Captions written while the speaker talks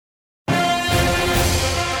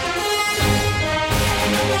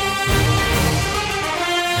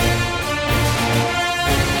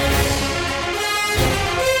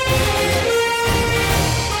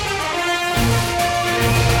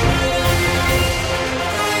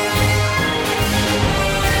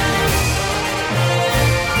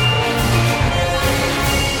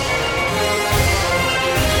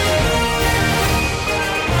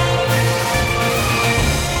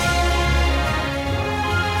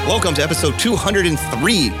Welcome to episode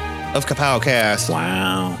 203 of Kapowcast.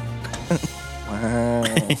 Wow.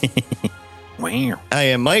 Wow. I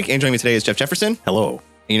am Mike, and joining me today is Jeff Jefferson. Hello.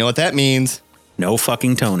 You know what that means? No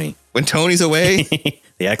fucking Tony. When Tony's away,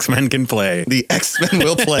 The X-Men can play. the X-Men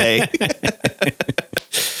will play.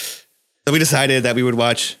 So we decided that we would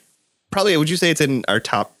watch, probably, would you say it's in our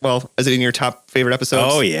top, well, is it in your top favorite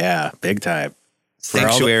episodes? Oh, yeah. Big time.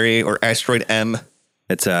 Sanctuary or Asteroid M.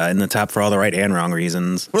 It's in the top for all the right and wrong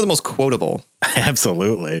reasons. One of the most quotable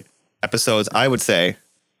Absolutely. episodes, I would say.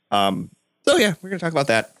 So yeah, we're going to talk about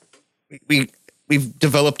that. We've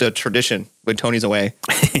developed a tradition when Tony's away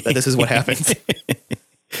that this is what happens.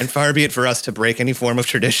 And far be it for us to break any form of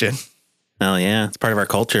tradition. Oh, yeah. It's part of our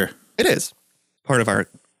culture. It is part of our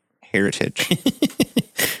heritage.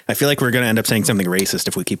 I feel like we're going to end up saying something racist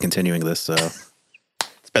if we keep continuing this. So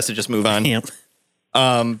It's best to just move on. Yep.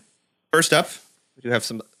 First up, we do have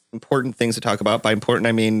some important things to talk about. By important,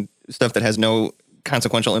 I mean stuff that has no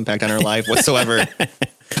consequential impact on our life whatsoever.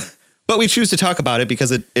 But we choose to talk about it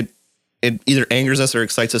because it either angers us or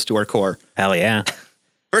excites us to our core. Hell yeah.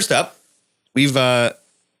 First up, we've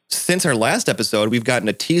since our last episode, we've gotten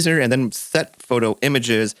a teaser and then set photo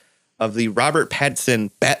images of the Robert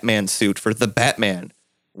Pattinson Batman suit for The Batman.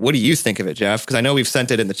 What do you think of it, Jeff? Because I know we've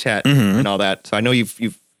sent it in the chat and all that, so I know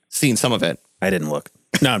you've seen some of it. I didn't look.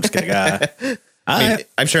 No, I'm just kidding. I mean,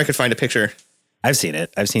 I'm sure I could find a picture. I've seen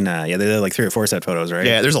it. I've seen, they did like 3 or 4 set photos, right?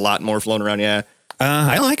 Yeah, there's a lot more floating around, yeah.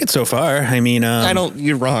 I like it so far. I mean,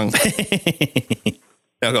 you're wrong.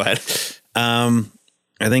 No, go ahead.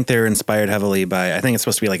 I think they're inspired heavily by, I think it's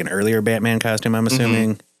supposed to be like an earlier Batman costume, I'm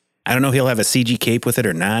assuming. I don't know if he'll have a CG cape with it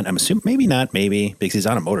or not. I'm assuming maybe not, because he's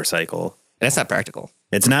on a motorcycle. That's not practical.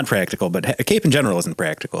 It's not practical, but a cape in general isn't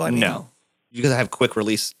practical. I mean, No. You gotta have quick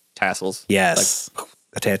release tassels. Yes. Like,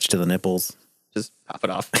 attached to the nipples. Just pop it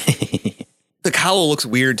off. The cowl looks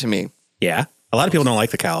weird to me. Yeah. A lot of people don't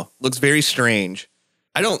like the cowl. Looks very strange.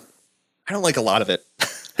 I don't like a lot of it.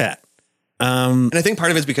 Yeah. And I think part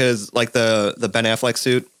of it's because like the Ben Affleck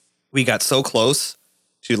suit, we got so close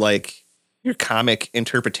to like your comic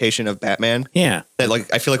interpretation of Batman. Yeah. That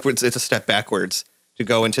like I feel like it's a step backwards to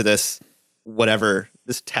go into this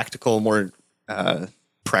this tactical, more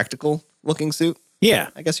practical looking suit. Yeah.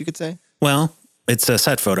 I guess you could say. Well, it's a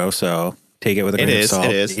set photo, so take it with a grain of salt.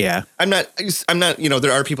 It is. Yeah. I'm not,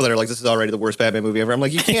 there are people that are like, this is already the worst Batman movie ever. I'm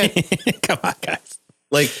like, you can't. Come on, guys.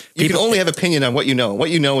 Like, you can only have opinion on what you know. What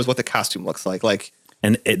you know is what the costume looks like.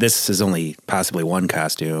 And this is only possibly one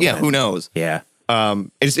costume. Yeah, who knows? Yeah.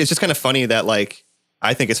 It's just kind of funny that, like,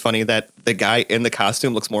 I think it's funny that the guy in the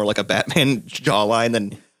costume looks more like a Batman jawline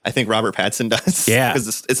than I think Robert Pattinson does. Yeah.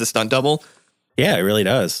 Because it's a stunt double. Yeah, it really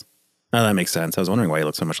does. Oh, that makes sense. I was wondering why he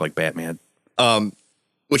looks so much like Batman.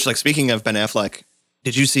 Which, like, speaking of Ben Affleck,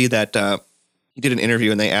 did you see that he did an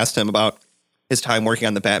interview and they asked him about his time working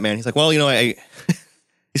on the Batman? He's like, well, he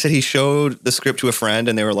said he showed the script to a friend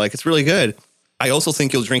and they were like, it's really good. I also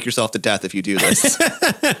think you'll drink yourself to death if you do this.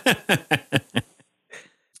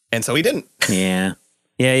 And so he didn't. Yeah.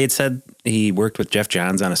 Yeah, he had said he worked with Jeff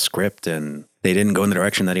Johns on a script and they didn't go in the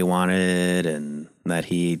direction that he wanted and that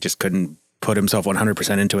he just couldn't put himself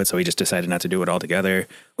 100% into it. So he just decided not to do it altogether,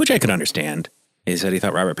 which I could understand. He said he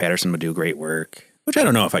thought Robert Pattinson would do great work, which I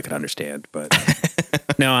don't know if I could understand. But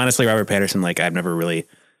no, honestly, Robert Pattinson, like I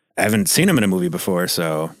haven't seen him in a movie before,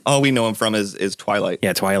 so... All we know him from is Twilight.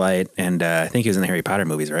 Yeah, Twilight, and I think he was in the Harry Potter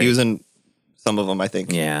movies, right? He was in some of them, I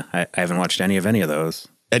think. Yeah, I haven't watched any of those.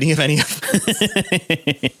 Any of those.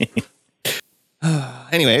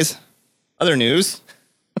 Anyways, other news.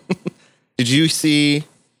 Did you see...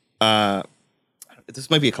 this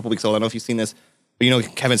might be a couple weeks old, I don't know if you've seen this,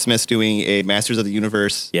 but Kevin Smith's doing a Masters of the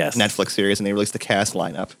Universe Netflix series, and they released the cast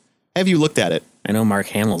lineup. Have you looked at it? I know Mark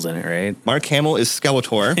Hamill's in it, right? Mark Hamill is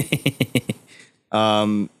Skeletor.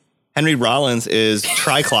 Henry Rollins is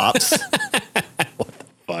Triclops. What the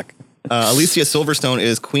fuck? Alicia Silverstone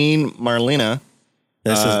is Queen Marlena.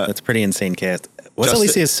 That's pretty insane cast. What's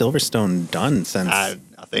Alicia Silverstone done since?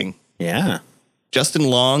 Nothing. Yeah. Justin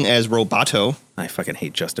Long as Roboto. I fucking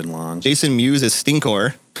hate Justin Long. Jason Mewes as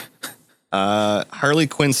Stinkor. Harley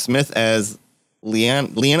Quinn Smith as Leanna.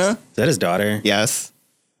 Is that his daughter? Yes.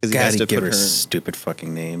 God, he has to give her a stupid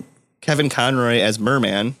fucking name. Kevin Conroy as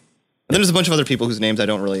Merman. And then there's a bunch of other people whose names I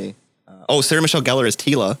don't really... Sarah Michelle Gellar as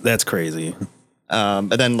Tila. That's crazy. And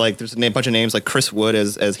then like there's a bunch of names like Chris Wood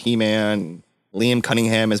as He-Man, Liam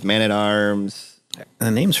Cunningham as Man-at-Arms. The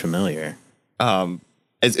name's familiar.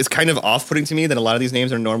 It's kind of off-putting to me that a lot of these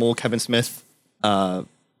names are normal Kevin Smith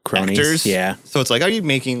cronies. Actors. Yeah. So it's like, are you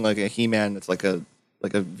making like a He-Man that's like a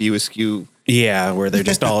View Askew? Yeah, where they're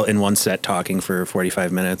just all in one set talking for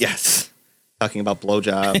 45 minutes. Yes. talking about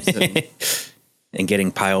blowjobs. And And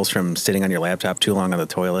getting piles from sitting on your laptop too long on the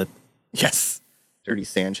toilet. yes. Dirty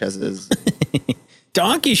Sanchez's.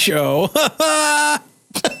 Donkey show.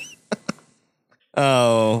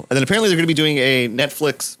 Oh, and then apparently they're going to be doing a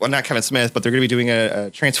Netflix, well, not Kevin Smith, but they're going to be doing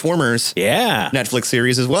a Transformers Netflix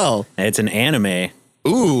series as well. It's an anime.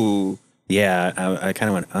 Ooh. Yeah, I kind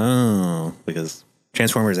of went, oh, because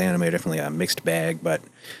Transformers anime are definitely a mixed bag, but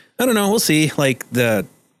I don't know. We'll see. Like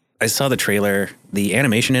I saw the trailer, the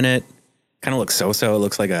animation in it kind of looks so-so. It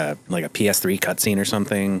looks like a PS3 cutscene or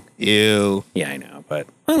something. Ew. Yeah, I know, but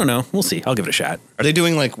I don't know. We'll see. I'll give it a shot. Are they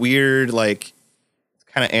doing like weird, like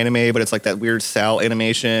kind of anime, but it's like that weird cell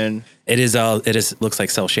animation? It looks like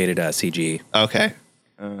cell shaded CG. Okay.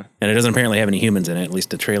 And it doesn't apparently have any humans in it. At least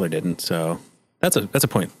the trailer didn't. So that's a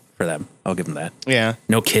point for them. I'll give them that. Yeah.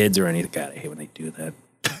 No kids or anything. God, I hate when they do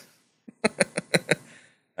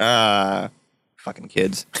that. Fucking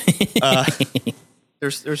kids.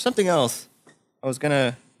 There's something else I was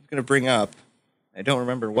gonna bring up. I don't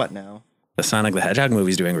remember what now. The Sonic the Hedgehog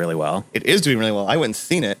movie's doing really well. It is doing really well. I went and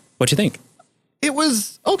seen it. What'd you think? It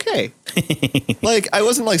was okay. Like, I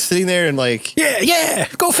wasn't like sitting there and like, Yeah,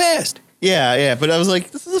 go fast. yeah, but I was like,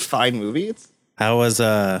 this is a fine movie. How was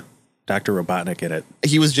Dr. Robotnik in it?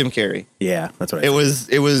 He was Jim Carrey. Yeah, that's what I It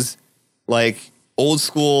thought. was like old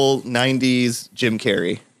school 90s Jim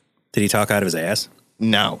Carrey. Did he talk out of his ass?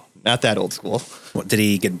 No, not that old schough. What, did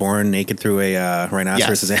he get born naked through a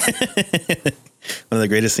rhinoceros? Yes. One of the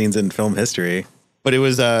greatest scenes in film history. But it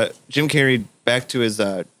was Jim Carrey back to his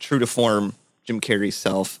true to form Jim Carrey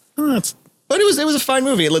self. Oh, that's But it was a fine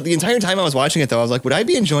movie. The entire time I was watching it, though, I was like, would I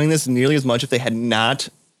be enjoying this nearly as much if they had not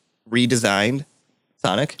redesigned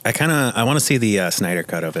Sonic? I want to see the Snyder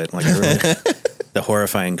cut of it, like the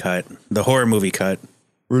horrifying cut, the horror movie cut.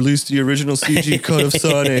 Release the original CG cut of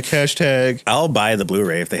Sonic. # I'll buy the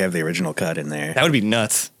Blu-ray if they have the original cut in there. That would be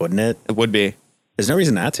nuts. Wouldn't it? It would be. There's no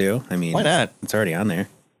reason not to. I mean, Why not? It's already on there.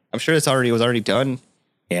 I'm sure it was already done.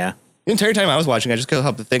 Yeah. The entire time I was watching, I just couldn't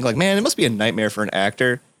help but think, like, man, it must be a nightmare for an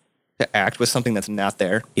actor to act with something that's not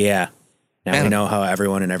there. Yeah. Now Man. we know how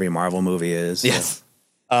everyone in every Marvel movie is. So. Yes.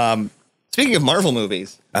 Speaking of Marvel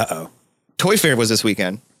movies, Uh-oh. Toy Fair was this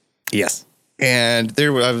weekend, Yes. and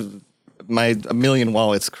there were a million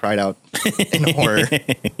wallets cried out in horror.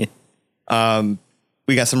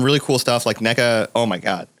 We got some really cool stuff like NECA. Oh my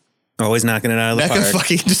god, Always knocking it out of the NECA park.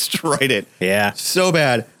 fucking destroyed it. Yeah. So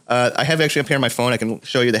bad. I have actually up here on my phone. I can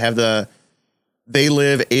show you. They have the They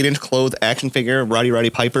Live 8-inch clothed action figure, Roddy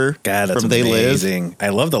Piper. God, that's from They Live. amazing. I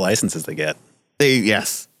love the licenses they get.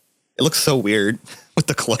 Yes. It looks so weird with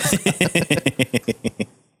the clothes.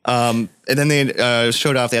 And then they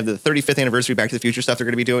showed off, they have the 35th anniversary Back to the Future stuff they're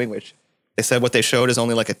going to be doing, which they said what they showed is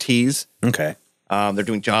only like a tease. Okay. They're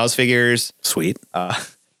doing Jaws figures. Sweet.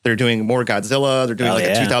 They're doing more Godzilla. They're doing Hell a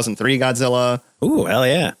yeah. 2003 Godzilla. Ooh, hell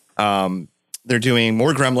yeah. They're doing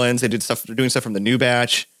more Gremlins. They're doing stuff from the new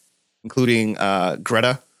batch, including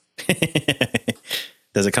Greta.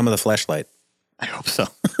 Does it come with a flashlight? I hope so.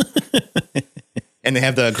 And they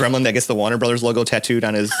have the Gremlin that gets the Warner Brothers logo tattooed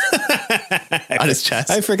on his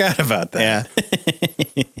chest. I forgot about that.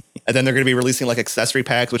 Yeah. And then they're going to be releasing like accessory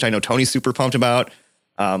packs, which I know Tony's super pumped about.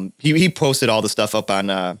 He posted all the stuff up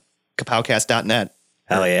on kapowcast.net.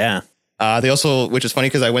 Hell yeah. They also, which is funny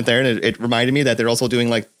because I went there and it reminded me that they're also doing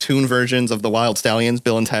like tune versions of the Wild Stallions,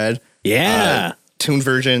 Bill and Ted. Yeah. Tune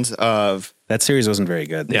versions of, That series wasn't very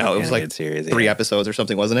good. The it was like animated series, 3 yeah. episodes or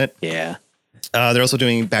something, wasn't it? Yeah. They're also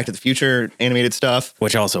doing Back to the Future animated stuff.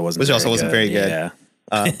 Which also wasn't very good. Yeah.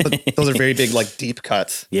 But those are very big, like deep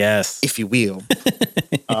cuts, Yes. if you will.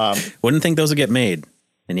 Wouldn't think those would get made.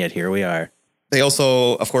 And yet here we are. They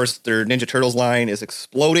also, of course, their Ninja Turtles line is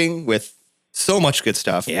exploding with so much good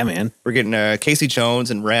stuff. Yeah, man. We're getting Casey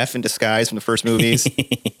Jones and Raph in disguise from the first movies.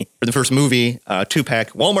 For the first movie,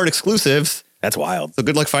 2-pack Walmart exclusives. That's wild. So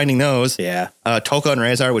good luck finding those. Yeah. Toka and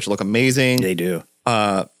Razar, which look amazing. They do.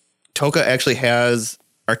 Toka actually has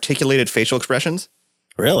articulated facial expressions.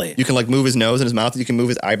 Really? You can like move his nose and his mouth. You can move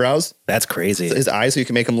his eyebrows, That's crazy. his eyes, so you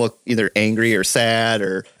can make him look either angry or sad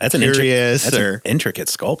or That's furious. that's or an intricate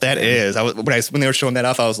sculpt. that man. is. When they were showing that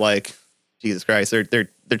off, I was like, Jesus Christ, they're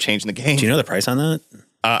changing the game. Do you know the price on that?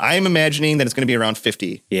 I'm imagining that it's going to be around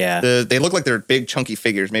 50. Yeah. They look like they're big, chunky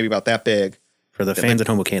figures, maybe about that big. For the fans at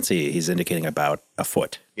home who can't see, he's indicating about a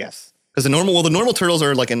foot. Yes, because the normal turtles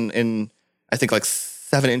are like in I think like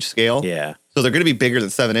 7-inch scale. Yeah. So they're going to be bigger than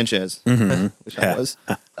 7 inches, which I was.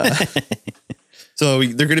 So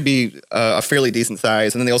they're going to be a fairly decent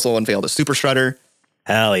size. And then they also unveiled a Super Shredder.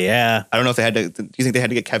 Hell yeah. I don't know if they had to. Do you think they had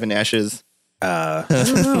to get Kevin Nash's I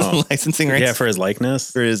don't know. licensing rights Yeah, for his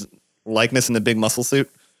likeness. for his likeness in the big muscle suit?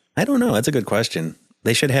 I don't know. That's a good question.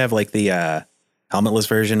 They should have like the helmetless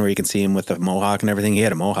version where you can see him with the mohawk and everything. He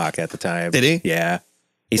had a mohawk at the time. Did he? Yeah.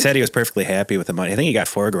 He said he was perfectly happy with the money. I think he got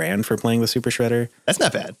 $4,000 for playing the Super Shredder. That's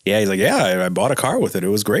not bad. Yeah, he's like, yeah, I bought a car with it. It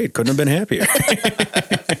was great. Couldn't have been happier.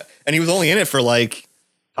 And he was only in it for like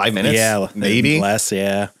 5 minutes. Yeah, maybe less.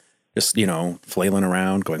 Yeah, just flailing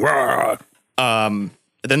around, going. Rawr.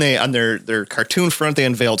 Then they on their cartoon front they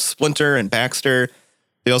unveiled Splinter and Baxter.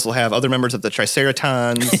 They also have other members of the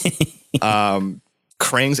Triceratons.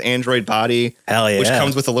 Krang's android body, hell yeah, which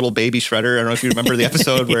comes with a little baby Shredder. I don't know if you remember the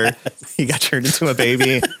episode where he got turned into a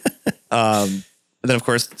baby. And then, of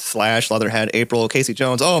course, Slash, Leatherhead, April, Casey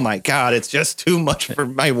Jones. Oh, my God. It's just too much for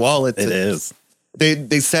my wallet. It is.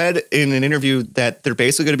 They said in an interview that they're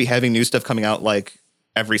basically going to be having new stuff coming out like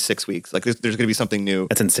every 6 weeks. Like there's going to be something new.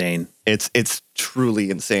 That's insane. It's truly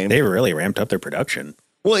insane. They really ramped up their production.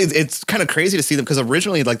 Well, it's kind of crazy to see them because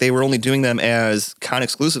originally like they were only doing them as con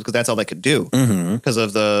exclusives because that's all they could do because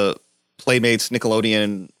of the Playmates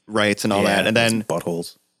Nickelodeon rights and all that. And then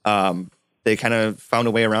buttholes. They kind of found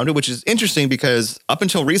a way around it, which is interesting because up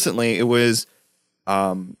until recently it was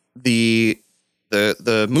the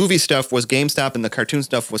movie stuff was GameStop and the cartoon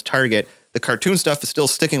stuff was Target. The cartoon stuff is still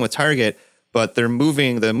sticking with Target, but they're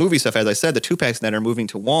moving the movie stuff, as I said, the 2-packs that are moving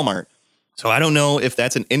to Walmart. So I don't know if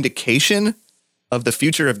that's an indication of the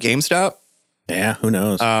future of GameStop. Yeah, who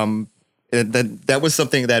knows? That was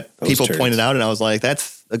something that people pointed out, and I was like,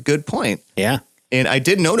 that's a good point. Yeah. And I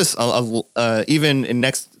did notice, even in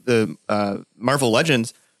the Marvel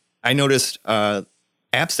Legends, I noticed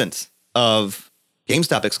absence of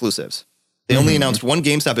GameStop exclusives. They only announced one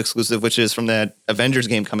GameStop exclusive, which is from that Avengers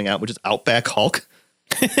game coming out, which is Outback Hulk.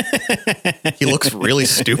 He looks really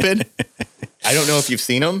stupid. I don't know if you've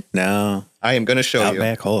seen him. No. I am going to show you.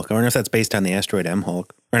 Outback Hulk. I wonder if that's based on the Asteroid M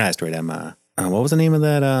Hulk. Or not Asteroid M. What was the name of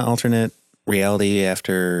that alternate reality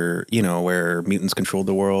after, where mutants controlled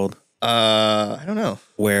the world? I don't know.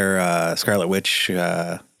 Where Scarlet Witch...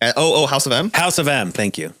 House of M? House of M,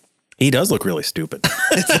 thank you. He does look really stupid.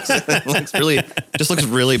 Just looks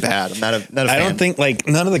really bad. I'm not a fan. I don't think,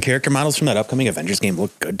 none of the character models from that upcoming Avengers game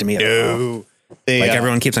look good to me at all.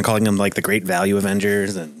 Everyone keeps on calling them, the Great Value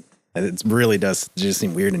Avengers, and it really does just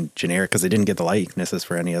seem weird and generic because they didn't get the likenesses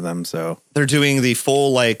for any of them, so... They're doing the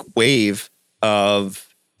full, wave of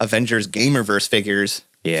Avengers Gamerverse figures.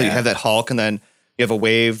 Yeah. So you have that Hulk, and then you have a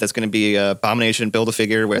wave that's going to be Abomination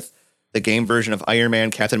Build-A-Figure with the game version of Iron Man,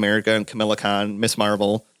 Captain America, and Kamala Khan, Miss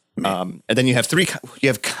Marvel. And then you have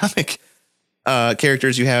comic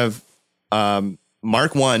characters. You have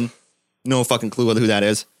Mark 1, no fucking clue who that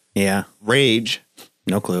is. Yeah. Rage.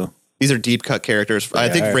 No clue. These are deep cut characters. I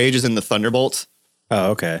think Rage is in the Thunderbolts.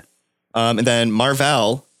 Oh, okay. And then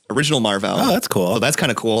Marvel, original Marvel. Oh, that's cool. So that's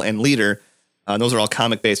kind of cool. And Leader. Those are all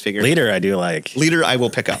comic based figures. Leader I do like. Leader I will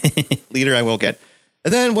pick up. Leader I will get.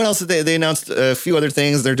 And then what else did they announced a few other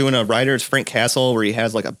things. They're doing a Riders Frank Castle where he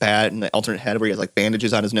has a bat and the alternate head where he has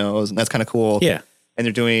bandages on his nose, and that's kind of cool. Yeah. And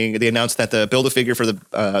they announced that the Build-A-Figure for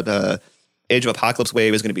the Age of Apocalypse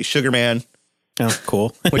wave is going to be Sugar Man. Oh,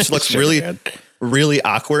 cool. Which looks really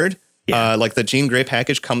awkward. Yeah. The Jean Grey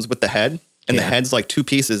package comes with the head, and the head's two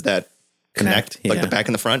pieces that connect, the back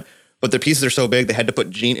and the front. But the pieces are so big, they had to put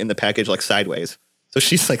Jean in the package sideways. So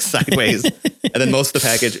she's sideways, and then most of the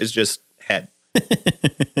package is just head.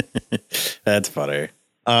 That's funny.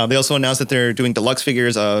 They also announced that they're doing deluxe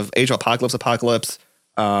figures of Age of Apocalypse,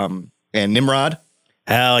 and Nimrod.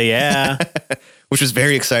 Hell yeah. Which was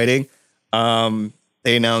very exciting.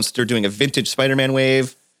 They announced they're doing a vintage Spider-Man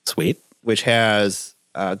wave. Sweet. Which has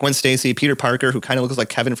Gwen Stacy, Peter Parker, who kind of looks like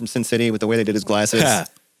Kevin from Sin City with the way they did his glasses.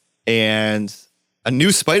 And a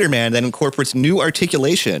new Spider-Man that incorporates new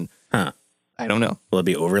articulation. Huh. I don't know. Will it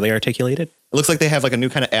be overly articulated? It looks like they have a new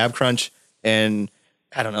kind of ab crunch and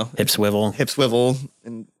I don't know. Hip swivel.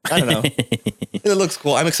 And I don't know. It looks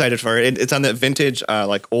cool. I'm excited for it. It's on the vintage,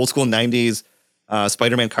 old school 90s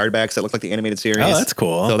Spider-Man card backs that look like the animated series. Oh, that's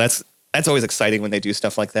cool. So that's always exciting when they do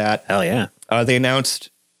stuff like that. Hell yeah. They announced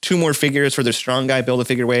 2 more figures for their Strong Guy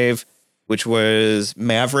Build-A-Figure wave, which was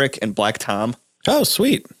Maverick and Black Tom. Oh,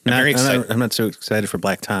 sweet. I'm very excited. I'm not so excited for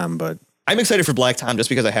Black Tom, but... I'm excited for Black Tom just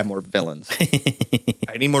because I have more villains.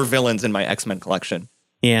 I need more villains in my X-Men collection.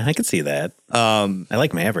 Yeah, I could see that. I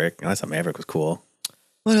like Maverick. I thought Maverick was cool.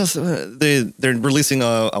 What else? They're releasing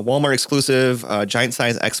a Walmart exclusive giant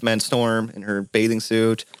size X-Men Storm in her bathing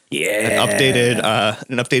suit. Yeah.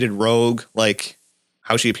 An updated Rogue,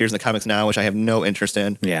 how she appears in the comics now, which I have no interest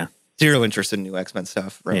in. Yeah. Zero interest in new X-Men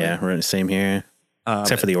stuff. Really. Yeah, we're in the same here.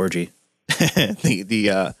 Except for the orgy.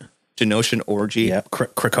 the Genosian orgy. Yep.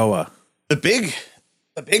 Krakoa. The big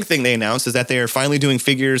The big thing they announced is that they are finally doing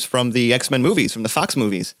figures from the X-Men movies, from the Fox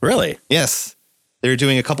movies. Really? Yes. They're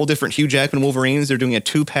doing a couple different Hugh Jackman Wolverines. They're doing a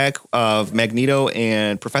 2-pack of Magneto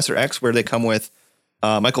and Professor X, where they come with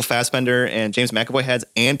Michael Fassbender and James McAvoy heads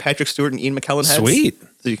and Patrick Stewart and Ian McKellen heads. Sweet.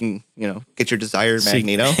 So you can, get your desired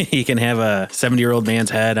Magneto. You can have a 70-year-old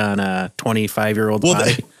man's head on a 25-year-old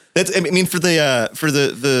body. For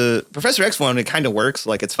the Professor X one, it kind of works.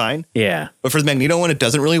 Like, it's fine. Yeah. But for the Magneto one, it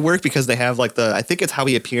doesn't really work because they have I think it's how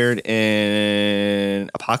he appeared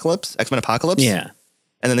in Apocalypse, X-Men Apocalypse. Yeah.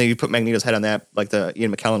 And then you put Magneto's head on that, like the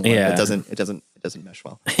Ian McKellen one. Yeah. It doesn't mesh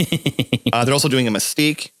well. They're also doing a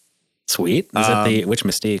Mystique. Sweet. Is that which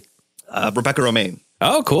Mystique? Rebecca Romaine.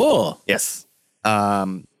 Oh, cool. Yes.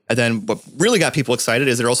 And then what really got people excited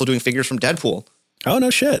is they're also doing figures from Deadpool. Oh,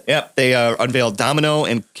 no shit. Yep. They unveiled Domino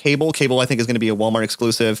and Cable. Cable, I think, is going to be a Walmart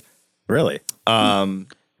exclusive. Really?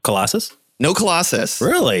 Colossus? No Colossus.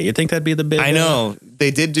 Really? You think that'd be the big? I know.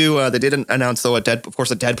 They did announce, though, a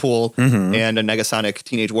Deadpool and a Negasonic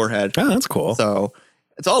Teenage Warhead. Oh, that's cool. So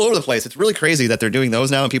it's all over the place. It's really crazy that they're doing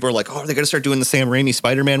those now. And people are like, oh, are they going to start doing the Sam Raimi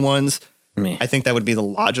Spider-Man ones? I think that would be the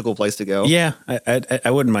logical place to go. Yeah. I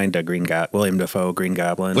wouldn't mind a William Dafoe Green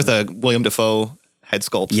Goblin. With a William Dafoe head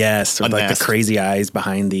sculpt. Yes. With like the crazy eyes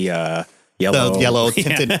behind the yellow. The yellow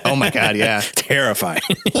tinted. Yeah. Oh, my God. Yeah. Terrifying.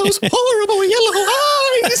 Those horrible yellow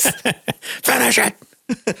eyes. Finish it.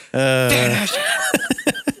 Finish it.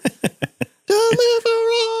 Deliver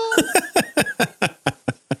all.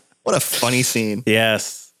 What a funny scene.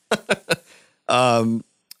 Yes.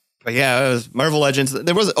 But yeah, it was Marvel Legends.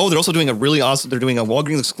 They're also doing they're doing a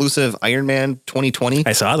Walgreens exclusive Iron Man 2020.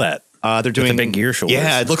 I saw that. They're doing with the big gear shoulders.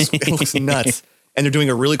 Yeah, it looks nuts. And they're doing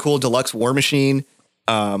a really cool deluxe War Machine.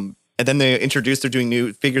 And then they're doing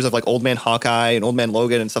new figures of like Old Man Hawkeye and Old Man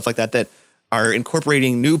Logan and stuff like that are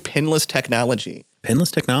incorporating new pinless technology.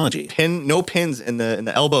 Pinless technology. No pins in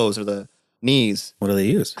the elbows or the knees. What do they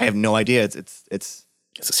use? I have no idea. It's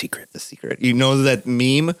a secret. It's a secret. You know that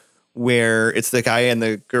meme where it's the guy and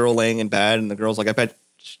the girl laying in bed and the girl's like, I bet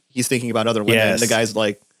he's thinking about other women. Yes. And the guy's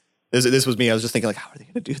like, this was me. I was just thinking like, how are they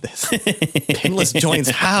going to do this? Pinless joints.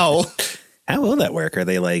 How? How will that work? Are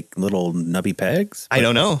they like little nubby pegs? I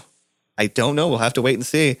don't know. We'll have to wait and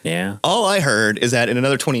see. Yeah. All I heard is that in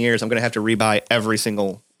another 20 years, I'm going to have to rebuy every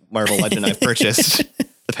single Marvel Legend I've purchased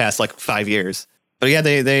the past like 5 years. But yeah,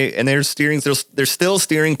 they're still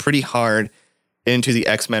steering pretty hard into the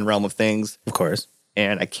X-Men realm of things. Of course.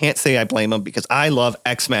 And I can't say I blame them because I love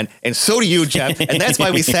X-Men. And so do you, Jeff. And that's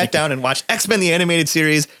why we sat down and watched X-Men, the animated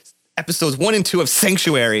series, episodes 1 and 2 of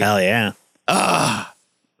Sanctuary. Hell yeah.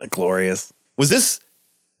 Glorious. Was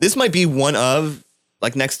this might be one of,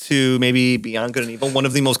 like next to maybe Beyond Good and Evil, one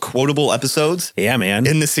of the most quotable episodes. Yeah, man.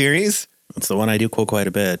 In the series. It's the one I do quote quite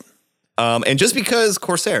a bit. And just because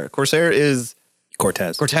Corsair's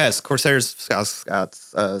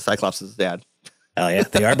Cyclops' dad. Oh yeah,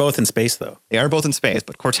 they are both in space though. They are both in space,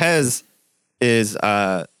 but Cortez is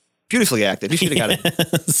beautifully acted. He should have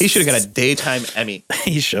got a daytime Emmy.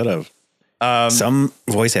 He should have. Some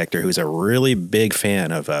voice actor who's a really big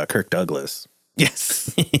fan of Kirk Douglas.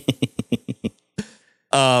 Yes.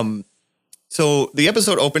 So the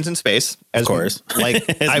episode opens in space, of course.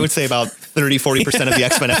 Like I would say about 30-40% of the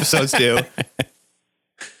X-Men episodes do.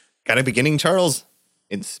 Got a beginning, Charles,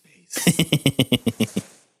 in space.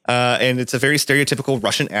 And it's a very stereotypical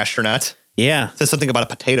Russian astronaut. Yeah. It says something about a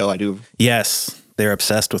potato, I do. Yes. They're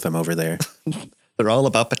obsessed with him over there. They're all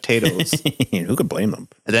about potatoes. Who could blame them?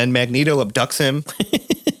 And then Magneto abducts him.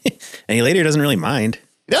 And he later doesn't really mind.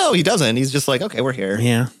 No, he doesn't. He's just like, okay, we're here.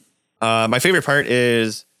 Yeah. My favorite part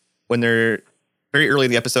is when they're very early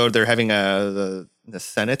in the episode, they're having the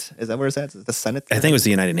Senate. Is that where it's at? The Senate? I think it was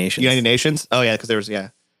the United Nations. United Nations? Oh, yeah, because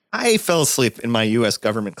I fell asleep in my U.S.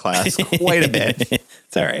 government class quite a bit.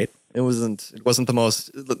 It's all right. It wasn't the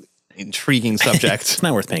most intriguing subject. It's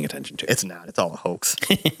not worth paying attention to. It's not. It's all a hoax.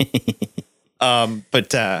 So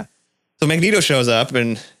Magneto shows up,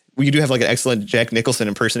 and we do have like an excellent Jack Nicholson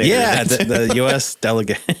impersonator. Yeah, the U.S.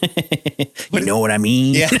 delegate. You know what I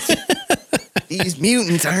mean? Yeah. These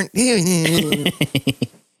mutants aren't doing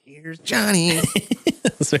it. Here's Johnny.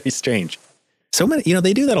 It's very strange. So many,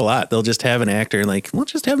 they do that a lot. They'll just have an actor like, we'll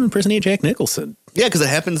just have him impersonate Jack Nicholson. Yeah, because it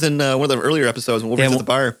happens in one of the earlier episodes when Wolverine's at the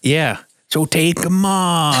bar. Yeah. So take him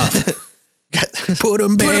off. Put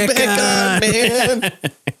him back on, man.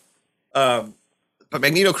 But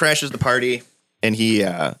Magneto crashes the party, and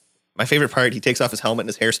my favorite part, he takes off his helmet and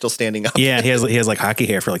his hair's still standing up. Yeah, he has like hockey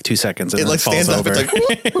hair for like 2 seconds. And it like falls stands over. up. It's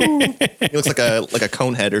like, he looks like a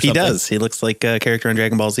cone head or something. He does. He looks like a character on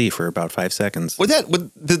Dragon Ball Z for about 5 seconds.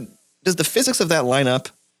 Does the physics of that line up?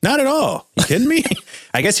 Not at all. You kidding me?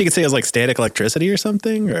 I guess you could say it was like static electricity or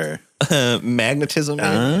something, or magnetism.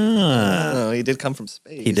 Oh, he did come from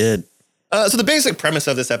space. He did. So the basic premise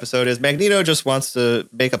of this episode is Magneto just wants to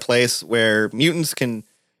make a place where mutants can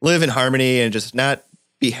live in harmony and just not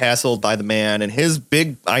be hassled by the man. And his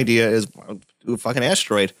big idea is do a fucking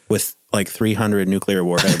asteroid with like 300 nuclear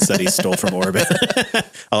warheads that he stole from orbit,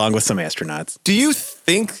 along with some astronauts. Do you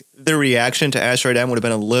think the reaction to Asteroid M would have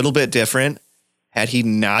been a little bit different had he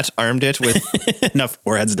not armed it with enough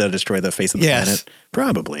warheads to destroy the face of the planet?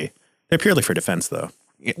 Probably. They're purely for defense, though.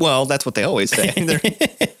 Well, that's what they always say.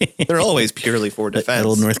 They're always purely for defense. That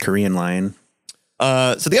old North Korean line.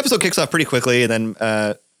 So the episode kicks off pretty quickly, and then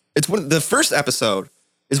the first episode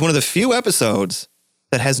is one of the few episodes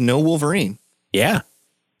that has no Wolverine. Yeah.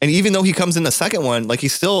 And even though he comes in the second one, like he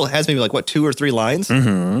still has maybe like 2 or 3 lines.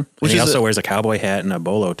 Mm-hmm. Which he also wears a cowboy hat and a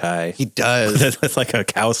bolo tie. He does. It's like a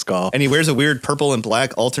cow skull. And he wears a weird purple and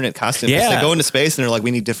black alternate costume. Yeah. They go into space and they're like,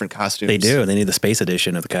 we need different costumes. They do. They need the space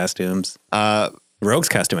edition of the costumes. Rogue's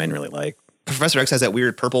costume I didn't really like. Professor X has that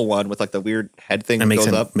weird purple one with like the weird head thing that makes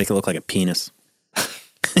goes up. Make it look like a penis.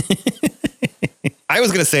 I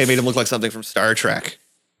was going to say it made him look like something from Star Trek.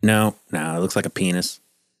 No, it looks like a penis.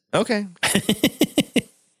 Okay.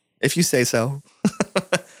 If you say so.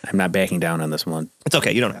 I'm not backing down on this one. It's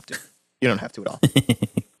okay. You don't have to. You don't have to at all.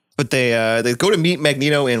 But they go to meet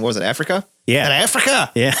Magneto in, what was it, Africa? Yeah. In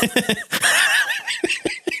Africa. Yeah.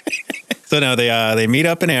 So no, they meet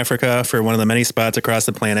up in Africa for one of the many spots across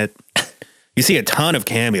the planet. You see a ton of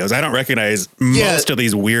cameos. I don't recognize most of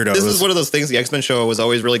these weirdos. This is one of those things the X-Men show was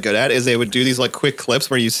always really good at, is they would do these like quick clips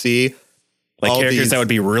where you see like characters that would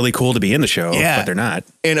be really cool to be in the show, but they're not.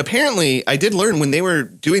 And apparently, I did learn when they were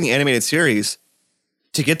doing the animated series,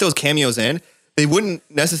 to get those cameos in, they wouldn't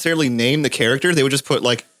necessarily name the character. They would just put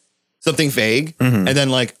like something vague, and then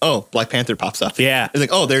like, oh, Black Panther pops up. Yeah. It's like,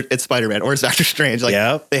 oh, it's Spider-Man or it's Doctor Strange.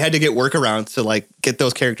 Like, they had to get workarounds to like get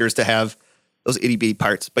those characters to have those itty bitty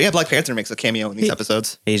parts. But yeah, Black Panther makes a cameo in these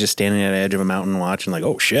episodes. He's just standing at the edge of a mountain watching like,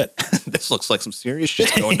 oh shit. This looks like some serious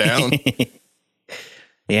shit going down.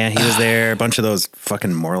 Yeah, he was there. A bunch of those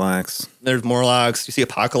fucking Morlocks. There's Morlocks. You see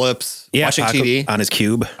Apocalypse watching TV. On his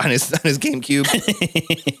cube. On his GameCube.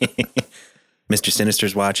 Mr.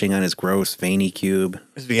 Sinister's watching on his gross, veiny cube.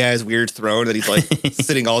 Yeah, his weird throne that he's like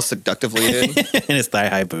sitting all seductively in. In his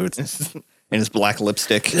thigh-high boots. And his black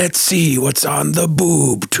lipstick. Let's see what's on the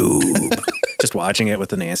boob tube. Just watching it with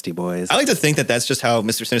the nasty boys. I like to think that that's just how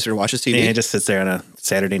Mr. Sinister watches TV. Yeah, he just sits there on a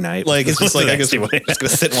Saturday night. Like, it's just like, I guess I'm just going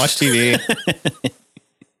to sit and watch TV.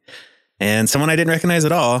 And someone I didn't recognize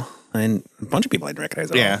at all. And a bunch of people I didn't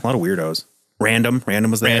recognize at all. A lot of weirdos. Random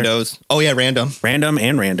was there. Randos. Oh, yeah, Random. Random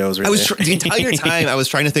and Randos were there. The entire time I was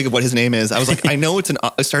trying to think of what his name is. I was like, I know it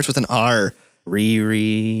starts with an R.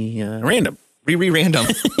 Random. Random.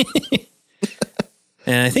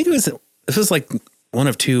 And I think this was like one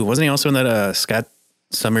of 2. Wasn't he also in that Scott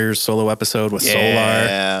Summers solo episode with Solar?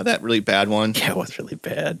 Yeah, that really bad one. Yeah, it was really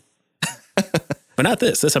bad. But not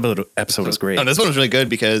this. This episode was great. No, this one was really good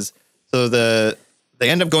because they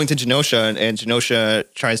end up going to Genosha, and Genosha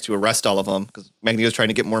tries to arrest all of them because Magneto's trying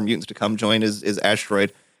to get more mutants to come join his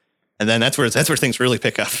asteroid. And then that's where things really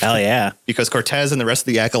pick up. Hell yeah. Because Cortez and the rest of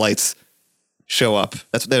the Acolytes show up.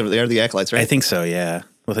 They are the Acolytes, right? I think so, yeah.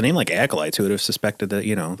 With a name like Acolytes, who would have suspected that,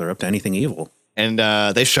 they're up to anything evil? And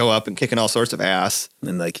they show up and kicking all sorts of ass.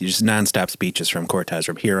 And like just nonstop speeches from Cortez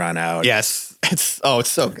from here on out. Yes. It's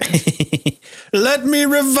so good. Let me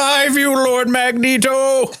revive you, Lord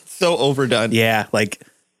Magneto. So overdone. Yeah. Like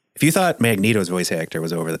if you thought Magneto's voice actor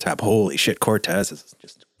was over the top, holy shit, Cortez is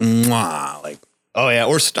just mwah, like. Oh yeah.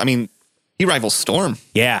 He rivals Storm.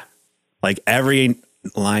 Yeah. Like every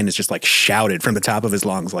line is just like shouted from the top of his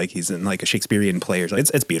lungs like he's in like a Shakespearean play or something.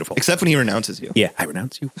 It's beautiful. Except when he renounces you. Yeah, I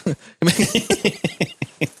renounce you.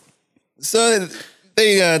 So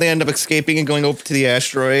they end up escaping and going over to the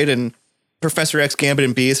asteroid, and Professor X, Gambit,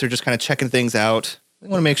 and Beast are just kind of checking things out. They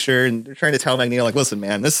want to make sure, and they're trying to tell Magneto, like, listen,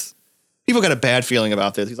 man, people got a bad feeling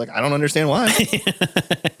about this. He's like, I don't understand why.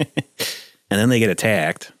 And then they get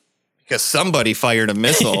attacked. Because somebody fired a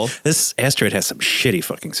missile. This asteroid has some shitty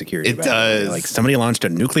fucking security. It does. Like somebody launched a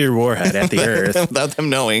nuclear warhead at the Earth. Without them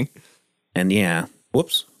knowing. And yeah.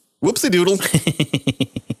 Whoops. Whoopsie doodle.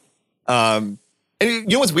 And you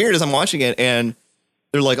know what's weird is I'm watching it and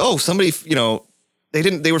they're like, oh, somebody,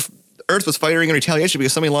 Earth was firing in retaliation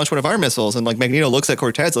because somebody launched one of our missiles. And like Magneto looks at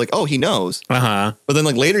Cortez like, oh, he knows. Uh-huh. But then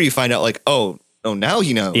like later you find out like, oh, now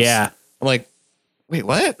he knows. Yeah. I'm like, wait,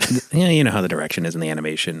 what? Yeah, you know how the direction is in the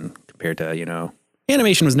animation compared to,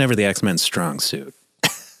 animation was never the X-Men's strong suit.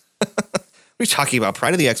 What are you talking about?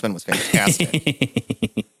 Pride of the X-Men was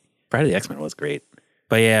fantastic. Pride of the X-Men was great.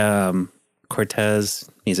 But yeah, Cortez,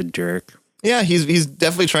 he's a jerk. Yeah, he's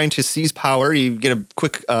definitely trying to seize power. You get a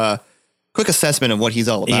quick assessment of what he's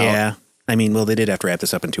all about. Yeah. I mean, well, they did have to wrap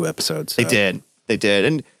this up in 2 episodes. So. They did.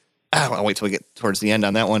 And I'll wait till we get towards the end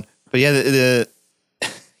on that one. But yeah,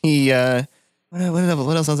 what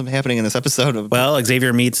else ends up happening in this episode? Well,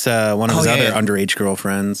 Xavier meets one of his other underage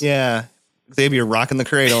girlfriends. Yeah. Xavier rocking the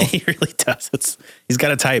cradle. He really does. He's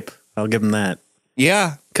got a type. I'll give him that.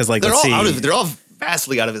 Yeah. Because like, they're all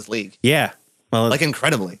vastly out of his league. Yeah. Well, like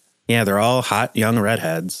incredibly. Yeah, they're all hot young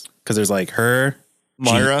redheads. Because there's like her,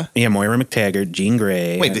 Moira. Moira McTaggart, Jean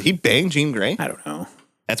Grey. Wait, did he bang Jean Grey? I don't know.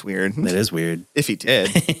 That's weird. That is weird. If he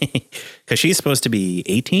did. Because she's supposed to be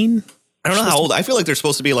 18. I don't know how old. I feel like they're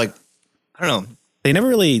supposed to be like, I don't know. They never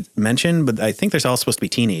really mentioned, but I think they're all supposed to be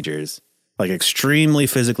teenagers. Like extremely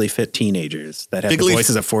physically fit teenagers that have the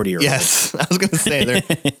voices of 40-year-olds. Yes, I was going to say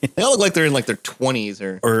they all look like they're in like their 20s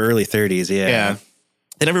or early 30s. Yeah.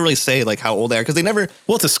 They never really say like how old they are because they never.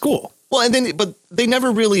 Well, it's a school. Well, but they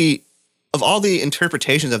never really, of all the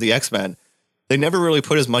interpretations of the X-Men, they never really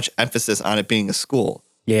put as much emphasis on it being a school.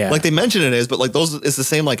 Yeah. Like they mention it is, but like those it's the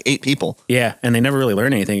same like 8 people. Yeah, and they never really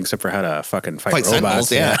learn anything except for how to fucking fight robots.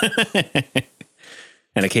 Sentinels, yeah.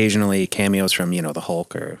 And occasionally cameos from, the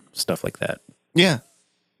Hulk or stuff like that. Yeah.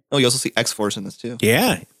 Oh, you also see X-Force in this too.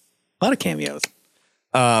 Yeah. A lot of cameos.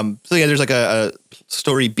 So yeah, there's like a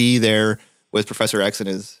story B there with Professor X and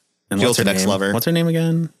his jilted ex-lover. What's her name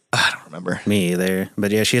again? I don't remember. Me either.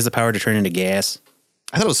 But yeah, she has the power to turn into gas.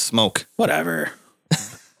 I thought it was smoke. Whatever.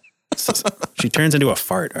 She turns into a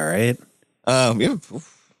fart, all right? Yeah.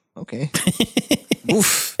 Okay.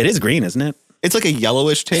 Oof. It is green, isn't it? It's like a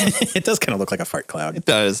yellowish tint. It does kind of look like a fart cloud. It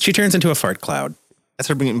does. She turns into a fart cloud. That's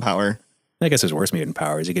her mutant power. I guess there's worse mutant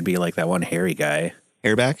powers. He could be like that one hairy guy.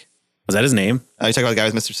 Hairback? Was that his name? You talking about the guy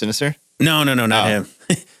with Mr. Sinister? No, not him.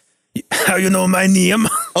 How you know my name?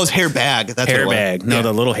 Oh, it's Hairbag. That's Hairbag. No,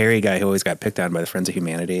 the little hairy guy who always got picked on by the Friends of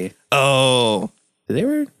Humanity. Oh. Did they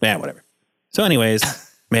were? Yeah, whatever. So anyways,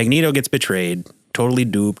 Magneto gets betrayed, totally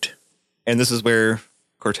duped. And this is where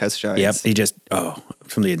Cortez shines. Yep. He just,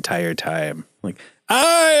 from the entire time. Like,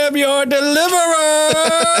 I am your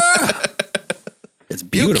deliverer. It's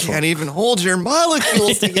beautiful. You can't even hold your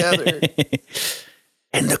molecules together.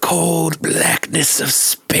 And the cold blackness of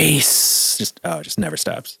space. Just never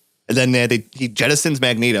stops. And then he jettisons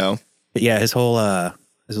Magneto. But yeah, his whole,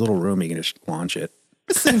 his little room, you can just launch it.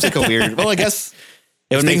 It seems like a weird, well, I guess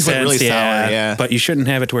it would make sense, really sour, yeah. But you shouldn't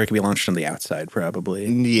have it to where it can be launched from the outside, probably.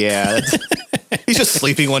 Yeah. He's just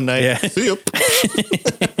sleeping one night. Yeah. Yep.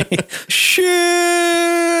 Shit.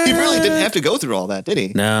 He really didn't have to go through all that, did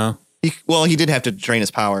he? No. He did have to drain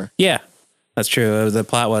his power. Yeah, that's true. The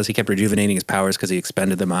plot was he kept rejuvenating his powers because he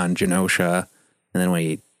expended them on Genosha. And then when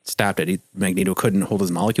he stopped it, Magneto couldn't hold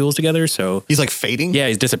his molecules together. So he's like fading? Yeah,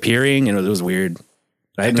 he's disappearing. And it was weird.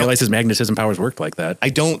 I didn't realize his magnetism powers worked like that. I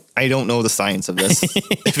don't know the science of this,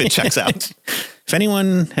 if it checks out. If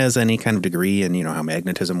anyone has any kind of degree in, how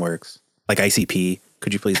magnetism works, like ICP,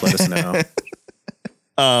 could you please let us know?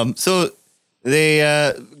 So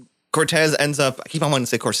they, Cortez ends up, I keep on wanting to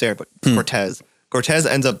say Corsair, but Cortez. Cortez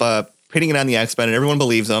ends up pitting it on the X-Men and everyone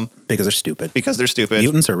believes them. Because they're stupid.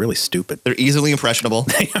 Mutants are really stupid. They're easily impressionable.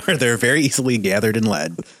 They are. They're very easily gathered and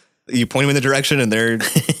led. You point them in the direction and they're...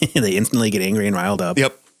 They instantly get angry and riled up.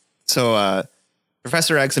 Yep. So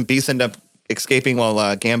Professor X and Beast end up escaping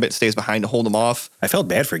while Gambit stays behind to hold them off. I felt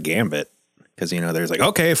bad for Gambit because, there's like,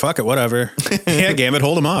 okay, fuck it, whatever. Yeah, Gambit,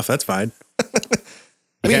 hold him off. That's fine.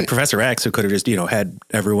 I mean, Professor X, who could have just, had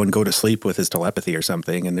everyone go to sleep with his telepathy or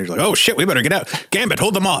something. And they're like, oh, shit, we better get out. Gambit,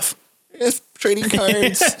 hold them off. Yes, trading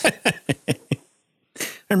cards.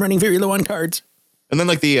 I'm running very low on cards. And then,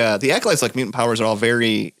 like, the Acolytes, like, mutant powers are all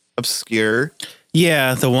very obscure.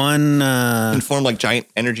 Yeah, the one... and formed, like, giant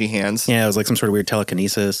energy hands. Yeah, it was like some sort of weird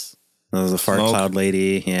telekinesis. That was a fart cloud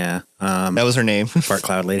lady. Yeah. That was her name. Fart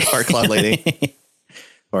cloud lady. Fart cloud lady.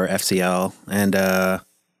 Or FCL. And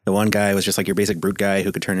the one guy was just like your basic brute guy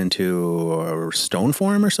who could turn into a stone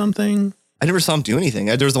form or something. I never saw him do anything.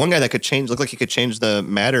 There was the one guy that could looked like he could change the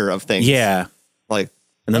matter of things. Yeah. Like,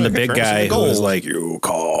 and then the big guy who was like, you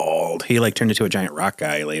called. He like turned into a giant rock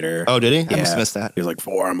guy later. Oh, did he? Yeah. I must have missed that. He was like,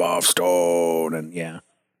 form of stone. And yeah.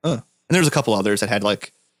 And there's a couple others that had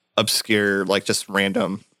like obscure, like just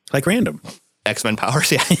random. Like random. X-Men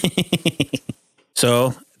powers, yeah.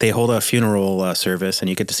 So they hold a funeral service and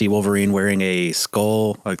you get to see Wolverine wearing a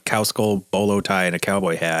cow skull bolo tie and a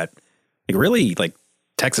cowboy hat. Like really like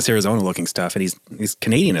Texas, Arizona looking stuff. And he's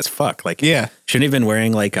Canadian as fuck. Like, yeah. Shouldn't he have been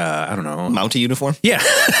wearing like, I don't know. Mountie uniform? Yeah.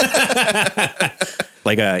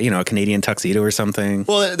 Like a Canadian tuxedo or something.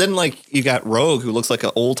 Well, then like you got Rogue, who looks like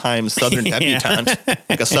an old time Southern debutante,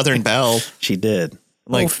 like a Southern belle. She did.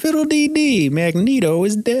 Like fiddle-dee-dee, Magneto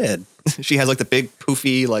is dead. She has like the big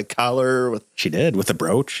poofy like collar with. She did with the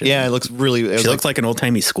brooch. Yeah, it looks really. She looks like an old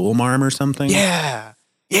timey school marm or something. Yeah.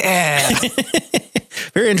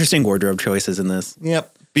 Very interesting wardrobe choices in this.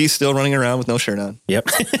 Yep. Beast still running around with no shirt on. Yep.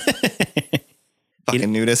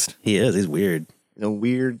 Fucking nudist. He is. He's weird. He's a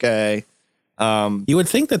weird guy. You would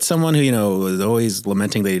think that someone who, is always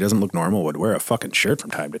lamenting that he doesn't look normal would wear a fucking shirt from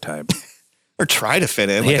time to time. Or try to fit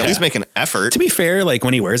in. Like at least make an effort. To be fair, like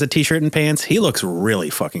when he wears a t-shirt and pants, he looks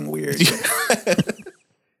really fucking weird.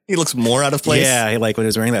 He looks more out of place. Yeah, like when he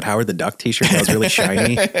was wearing that Howard the Duck t-shirt that was really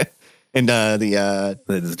shiny. And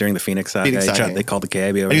during the Phoenix Saga, they called the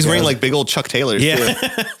cabbie over. And he's wearing like big old Chuck Taylors. Yeah.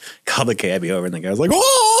 Too. Called the cabbie over and the guy was like,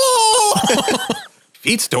 "Oh,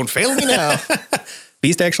 feet don't fail me now."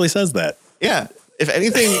 Beast actually says that. Yeah. If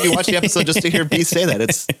anything, you watch the episode just to hear Beast say that.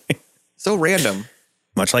 It's so random.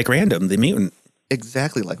 Much like Random, the mutant.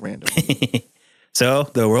 Exactly like Random. So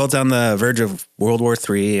the world's on the verge of World War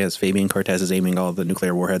III as Fabian Cortez is aiming all the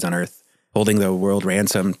nuclear warheads on Earth, holding the world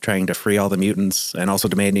ransom, trying to free all the mutants, and also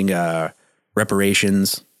demanding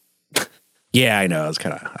reparations. Yeah, I know. It was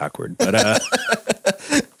kind of awkward. But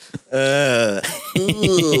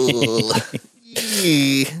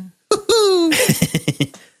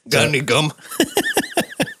got any gum?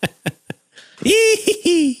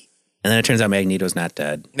 And then it turns out Magneto's not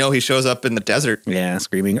dead. No, he shows up in the desert. Yeah,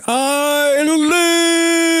 screaming, "I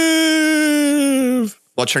live!"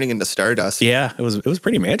 While turning into stardust. Yeah, it was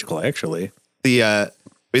pretty magical, actually. The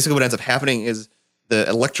basically what ends up happening is the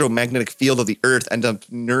electromagnetic field of the Earth ends up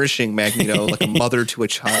nourishing Magneto like a mother to a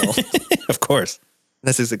child. Of course.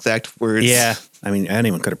 That's his exact words. Yeah. I mean,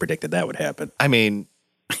 anyone could have predicted that would happen. I mean,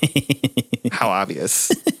 how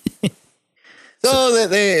obvious. So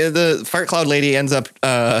the fart cloud lady ends up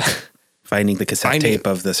finding the cassette tape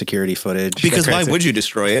of the security footage. Because why would you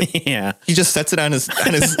destroy it? Yeah. He just sets it on his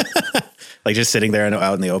like just sitting there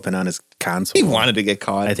out in the open on his console. He wanted to get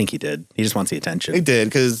caught. I think he did. He just wants the attention. He did,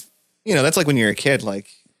 because that's like when you're a kid, like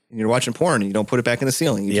you're watching porn and you don't put it back in the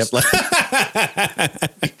ceiling. You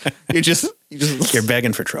just you're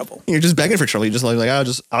begging for trouble. You're just begging for trouble. You're just like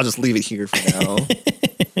I'll just leave it here for now.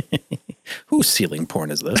 Whose ceiling porn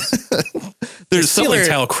is this? There's ceiling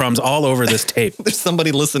tile crumbs all over this tape. There's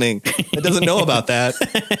somebody listening that doesn't know about that.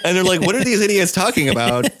 And they're like, what are these idiots talking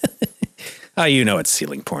about? You know what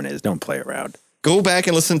ceiling porn is. Don't play around. Go back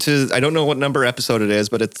and listen to, I don't know what number episode it is,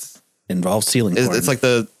 but it's involves ceiling porn. It's like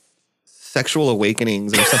the Sexual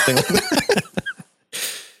Awakenings or something like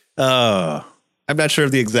that. I'm not sure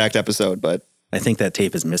of the exact episode, but I think that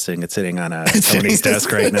tape is missing. It's sitting on somebody's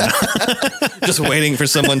desk right now. Just waiting for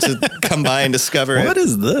someone to come by and discover it. What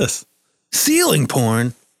is this? Ceiling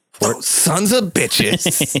porn. Sons of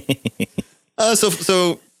bitches.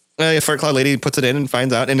 Fart Cloud Lady puts it in and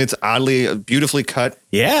finds out, and it's oddly, beautifully cut.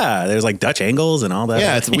 Yeah, there's like Dutch angles and all that.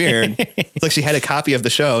 Yeah, it's weird. It's like she had a copy of the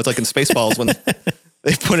show. It's like in Spaceballs when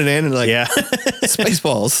they put it in and like,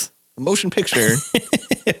 Spaceballs, a motion picture.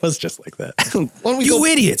 It was just like that. You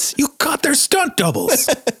idiots! You caught their stunt doubles.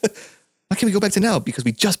 Why can't we go back to now? Because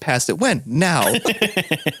we just passed it. When? Now.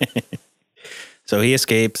 So he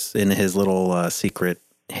escapes in his little secret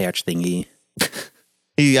hatch thingy.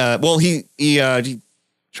 He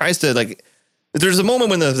tries to like. There's a moment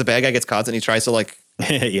when the bad guy gets caught and he tries to like.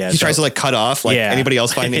 He tries to like cut off like anybody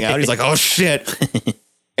else finding out. He's like, oh shit.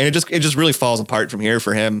 And it just really falls apart from here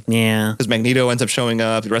for him. Yeah. Because Magneto ends up showing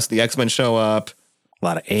up. The rest of the X-Men show up. A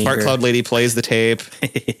lot of anger. Fart Cloud Lady plays the tape.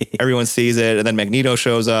 Everyone sees it. And then Magneto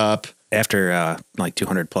shows up. After like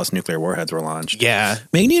 200 plus nuclear warheads were launched. Yeah.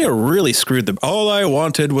 Magneto really screwed them. All I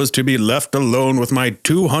wanted was to be left alone with my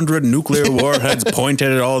 200 nuclear warheads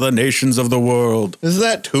pointed at all the nations of the world. Is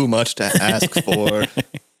that too much to ask for?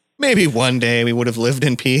 Maybe one day we would have lived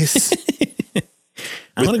in peace.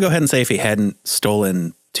 I'm going to go ahead and say if he hadn't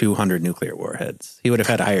stolen 200 nuclear warheads, he would have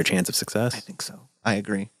had a higher chance of success. I think so. I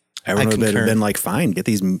agree. Everyone would have been like, fine, get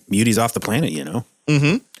these muties off the planet,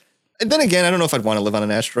 Mm-hmm. And then again, I don't know if I'd want to live on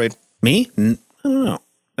an asteroid. Me? I don't know.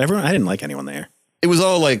 I didn't like anyone there. It was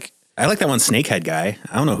all like... I like that one snakehead guy.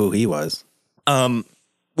 I don't know who he was.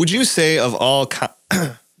 Would you say of all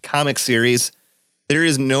comic series, there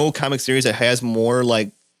is no comic series that has more like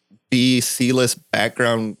C-list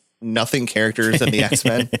background nothing characters than the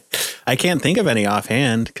X-Men? I can't think of any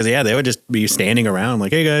offhand because, they would just be standing around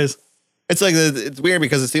like, hey, guys. It's like it's weird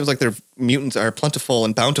because it seems like their mutants are plentiful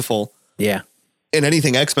and bountiful. Yeah. In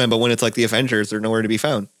anything X-Men, but when it's like the Avengers, they're nowhere to be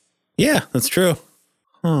found. Yeah, that's true.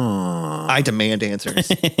 Aww. I demand answers.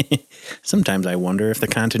 Sometimes I wonder if the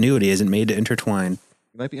continuity isn't made to intertwine.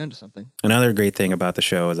 You might be onto something. Another great thing about the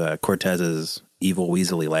show is Cortez's evil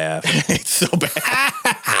Weasley laugh. It's so bad.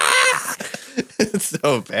 It's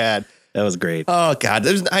so bad. That was great. Oh God.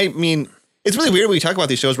 I mean, it's really weird when we talk about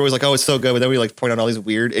these shows. We're always like, oh, it's so good. But then we like point out all these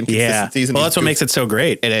weird inconsistencies. Yeah. Well, that's what makes it so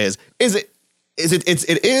great. It is. It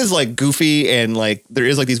is like goofy and like there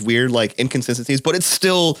is like these weird like inconsistencies, but it's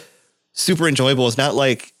still super enjoyable. It's not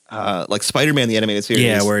like Spider-Man the animated series.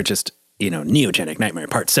 Yeah, where it just, Neogenic Nightmare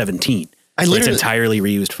Part 17. It's entirely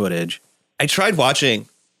reused footage. I tried watching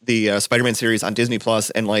the Spider-Man series on Disney Plus,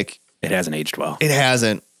 and like it hasn't aged well. It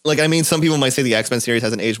hasn't. Like, I mean, some people might say the X-Men series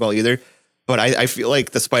hasn't aged well either, but I feel like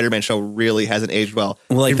the Spider-Man show really hasn't aged well.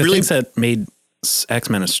 Well, like the things that made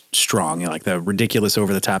X-Men strong, like the ridiculous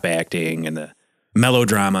over-the-top acting and the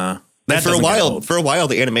melodrama. That for a while,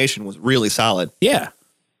 the animation was really solid. Yeah.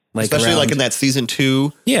 Like especially like in that season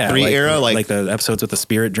 2, 3 era. Like the episodes with the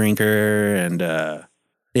Spirit Drinker and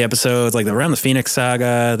the episodes like around the Phoenix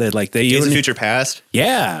Saga that like they Days of Future Past.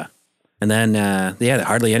 Yeah. And then,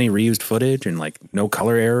 hardly any reused footage and like no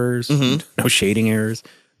color errors, no shading errors,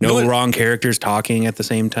 no wrong characters talking at the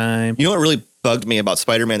same time. You know what really bugged me about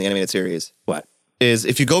Spider-Man, the animated series? What? Is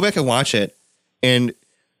if you go back and watch it, and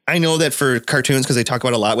I know that for cartoons, because they talk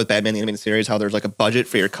about a lot with Batman, the animated series, how there's like a budget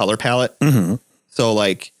for your color palette. Mm-hmm. So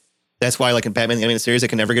like, that's why like in Batman, the animated series, they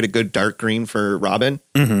can never get a good dark green for Robin.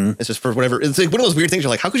 Mm-hmm. It's just for whatever. It's like one of those weird things.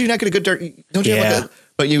 You're like, how could you not get a good dark? Don't you have like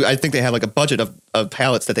but I think they have like a budget of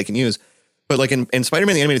palettes that they can use. But like in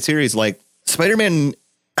Spider-Man, the animated series, like Spider-Man,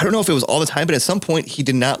 I don't know if it was all the time, but at some point he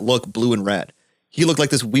did not look blue and red. He looked like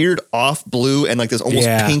this weird off blue and like this almost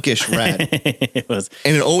pinkish red. It was.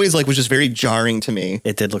 And it always like was just very jarring to me.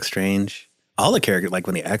 It did look strange. All the characters, like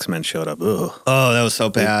when the X-Men showed up, ugh. Oh, that was so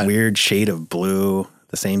bad. Weird shade of blue,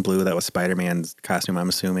 the same blue that was Spider-Man's costume, I'm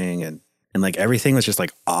assuming. And like everything was just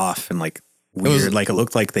like off and like weird. Like it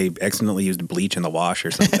looked like they accidentally used bleach in the wash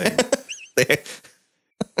or something.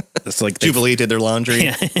 It's like Jubilee did their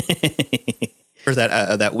laundry for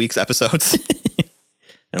that week's episodes.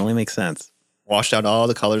 It only makes sense. Washed out all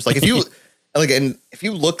the colors. Like if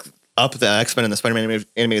you look up the X-Men in the Spider-Man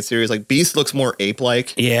animated series, like Beast looks more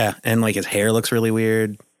ape-like. Yeah, and like his hair looks really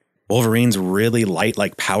weird. Wolverine's really light,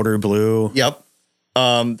 like powder blue. Yep.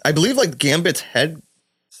 I believe like Gambit's head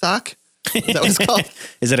sock. Is that what it's called?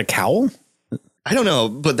 Is it a cowl? I don't know,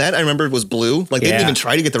 but that I remember was blue. Like they didn't even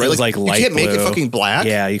try to get the right. Like you can't make it fucking black.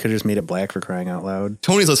 Yeah, you could have just made it black for crying out loud.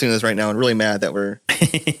 Tony's listening to this right now and really mad that we're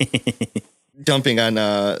dumping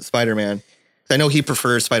on Spider-Man. I know he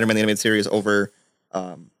prefers Spider-Man the animated series over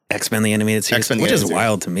X-Men the animated series, which is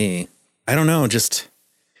wild to me. I don't know, just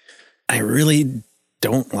I really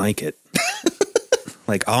don't like it.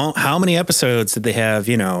 Like how many episodes did they have?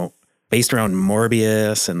 Based around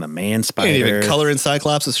Morbius and the Man Spider. They didn't even color in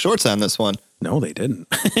Cyclops' shorts on this one. No, they didn't.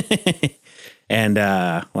 And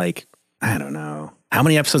like, I don't know. How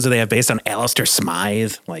many episodes do they have based on Alistair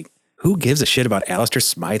Smythe? Like, who gives a shit about Alistair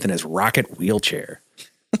Smythe and his rocket wheelchair?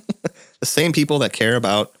 The same people that care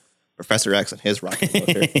about Professor X and his rocket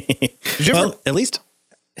wheelchair. At least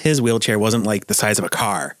his wheelchair wasn't like the size of a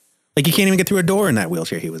car. Like, you can't even get through a door in that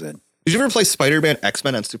wheelchair he was in. Did you ever play Spider-Man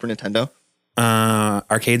X-Men on Super Nintendo?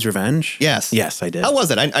 Arcade's Revenge? Yes, I did. How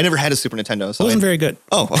was it? I never had a Super Nintendo. So it wasn't very good.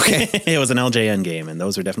 Oh, okay. It was an LJN game, and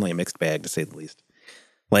those are definitely a mixed bag, to say the least.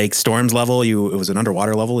 Like, Storm's level, it was an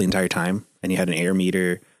underwater level the entire time, and you had an air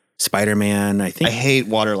meter. Spider-Man, I think. I hate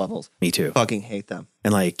water levels. Me too. Fucking hate them.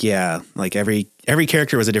 And like, yeah, like every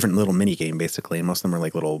character was a different little mini game, basically, and most of them were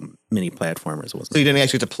like little mini platformers. So you didn't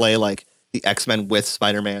actually get to play like the X-Men with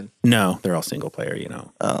Spider-Man? No, they're all single player,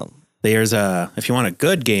 There's if you want a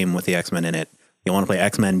good game with the X-Men in it, you want to play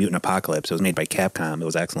X-Men Mutant Apocalypse. It was made by Capcom. It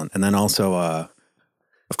was excellent. And then also,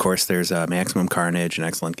 of course, there's Maximum Carnage, an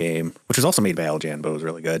excellent game, which was also made by LJN, but it was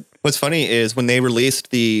really good. What's funny is when they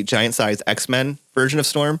released the giant-sized X-Men version of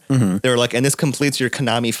Storm, they were like, and this completes your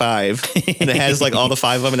Konami 5. And it has like all the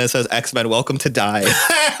 5 of them, and it says, X-Men, welcome to die.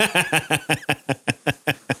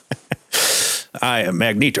 I am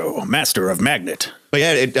Magneto, master of magnet. But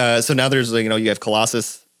yeah, so now there's, you have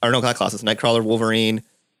Colossus, or no, not Colossus, Nightcrawler, Wolverine,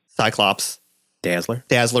 Cyclops,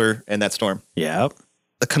 Dazzler, and that Storm. Yep.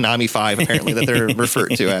 The Konami 5, apparently, that they're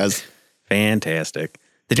referred to as. Fantastic.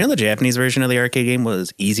 Did you know the Japanese version of the arcade game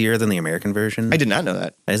was easier than the American version? I did not know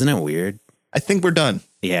that. Isn't it weird? I think we're done.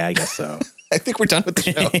 Yeah, I guess so. I think we're done with the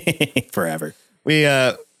show. Forever.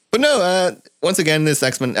 But no, once again, this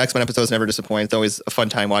X-Men episode is never disappointing. It's always a fun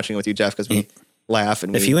time watching with you, Jeff, because we laugh.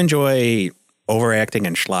 And if you enjoy overacting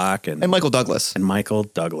and schlock and Michael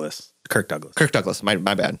Douglas. Kirk Douglas, my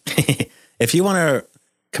bad. If you want to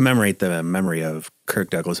commemorate the memory of Kirk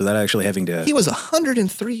Douglas without actually having to... He was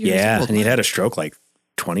 103 years old. Yeah, and he had a stroke like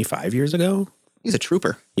 25 years ago. He's a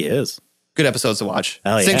trooper. He is. Good episodes to watch.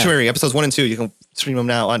 Oh, yeah. Sanctuary, episodes 1 and 2. You can stream them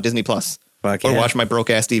now on Disney Plus. Fuck Or yeah. watch my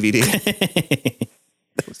broke-ass DVD.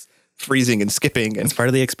 That was freezing and skipping. And It's part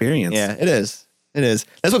of the experience. yeah, it is. It is.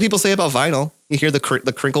 That's what people say about vinyl. You hear the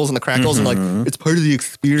crinkles and the crackles and like, it's part of the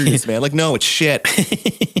experience, man. Like, no, it's shit.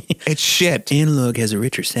 It's shit. Analog has a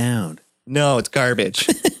richer sound. No, it's garbage.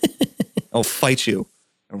 I'll fight you.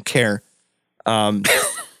 I don't care.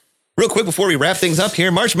 Real quick before we wrap things up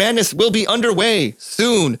here, March Madness will be underway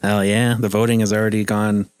soon. Oh yeah, the voting has already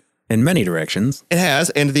gone in many directions. It has,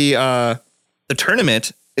 and the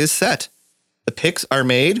tournament is set. The picks are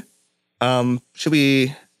made. Should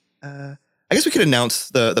we? I guess we could announce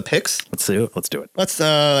the picks. Let's do it. Let's do it.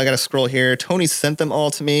 I gotta scroll here. Tony sent them all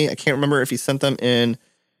to me. I can't remember if he sent them in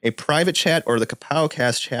a private chat or the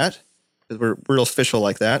Kapowcast chat, because we're real official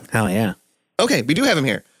like that. Hell yeah. Okay, we do have him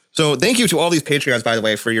here. So thank you to all these Patreons, by the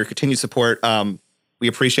way, for your continued support. We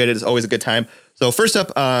appreciate it. It's always a good time. So first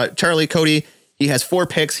up, Charlie Cody, he has 4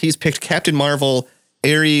 picks. He's picked Captain Marvel,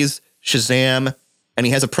 Ares, Shazam, and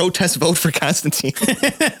he has a protest vote for Constantine.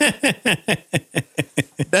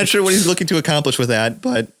 Not sure what he's looking to accomplish with that,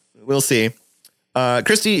 but we'll see.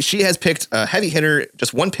 Christy, she has picked a heavy hitter,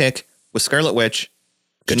 just 1 pick with Scarlet Witch.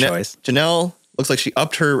 Good choice. Janelle looks like she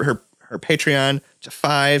upped her Patreon to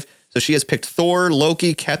 5. So she has picked Thor,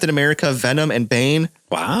 Loki, Captain America, Venom, and Bane.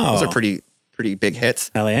 Wow. Those are pretty big hits.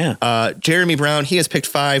 Hell yeah. Jeremy Brown, he has picked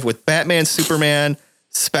 5 with Batman, Superman,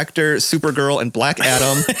 Spectre, Supergirl, and Black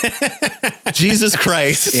Adam. Jesus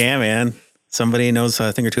Christ. Yeah, man. Somebody knows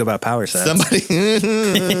a thing or two about power sets.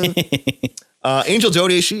 Angel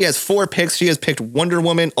Jody, she has 4 picks. She has picked Wonder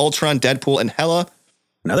Woman, Ultron, Deadpool, and Hela.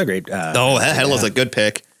 Another great. Hela's a good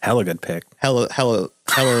pick. Hella good pick. Hella.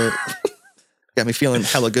 Got me feeling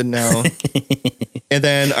hella good now. And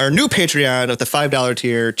then our new Patreon of the $5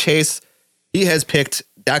 tier, Chase, he has picked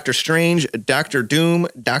Doctor Strange, Doctor Doom,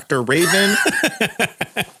 Dr. Raven,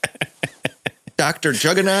 Dr.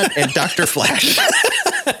 Juggernaut, and Dr. Flash.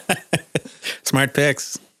 Smart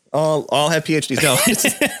picks. All have PhDs. No.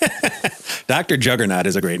 Dr. Juggernaut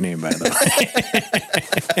is a great name, by the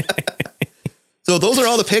way. So those are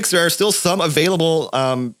all the picks. There are still some available.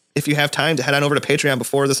 If you have time to head on over to Patreon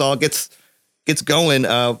before this all gets going.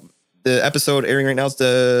 The episode airing right now is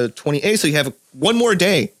the 28th. So you have one more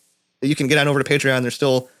day that you can get on over to Patreon. There's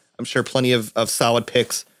still, I'm sure, plenty of solid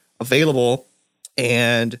picks available.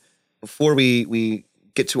 And before we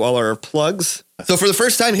get to all our plugs. So for the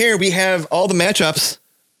first time here, we have all the matchups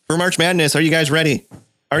for March Madness. Are you guys ready?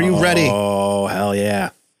 Are you ready? Oh, hell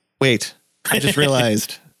yeah. Wait, I just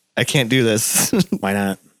realized I can't do this. Why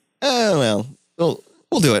not? Oh, well,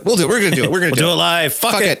 we'll do it. We're going to do it. We're going to do it live.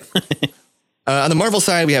 Fuck it. On the Marvel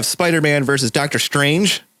side, we have Spider-Man versus Doctor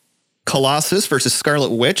Strange, Colossus versus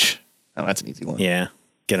Scarlet Witch. Oh, that's an easy one. Yeah.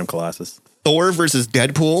 Get him, Colossus. Thor versus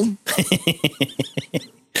Deadpool.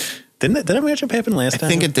 Didn't that matchup happen last time? I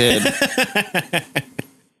think it did.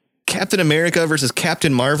 Captain America versus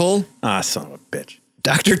Captain Marvel. Ah, son of a bitch.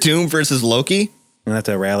 Doctor Doom versus Loki. I'm going to have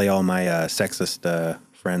to rally all my sexist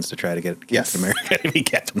friends to try to get Captain America to be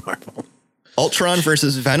Captain Marvel. Ultron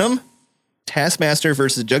versus Venom. Taskmaster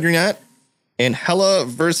versus Juggernaut. And Hela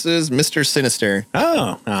versus Mr. Sinister.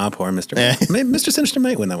 Oh, poor Mr. Mr. Sinister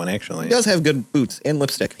might win that one, actually. He does have good boots and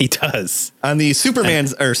lipstick. He does. On the Superman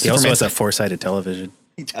He also has a 4-sided television.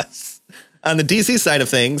 He does. On the DC side of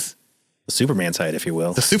things. The Superman side, if you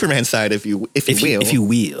will. The Superman side, if you will. If you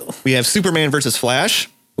will. We have Superman versus Flash.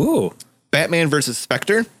 Ooh. Batman versus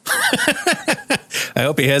Spectre. I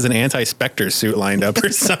hope he has an anti-Spectre suit lined up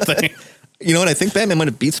or something. You know what? I think Batman might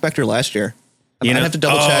have beat Spectre last year. I have to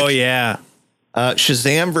double check. Oh, yeah.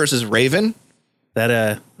 Shazam versus Raven.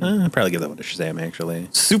 I'd probably give that one to Shazam, actually.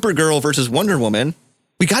 Supergirl versus Wonder Woman.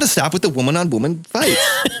 We got to stop with the woman-on-woman fight.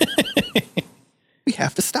 We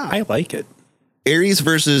have to stop. I like it. Ares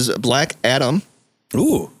versus Black Adam.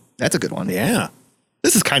 Ooh. That's a good one. Yeah.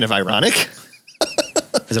 This is kind of ironic.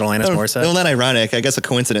 Is it Alanis Morissette? No, not ironic. I guess a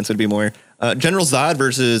coincidence would be more. General Zod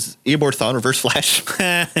versus Eobard Thawne, Reverse Flash.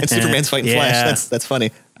 And Superman's fighting Flash. That's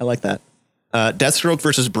funny. I like that. Deathstroke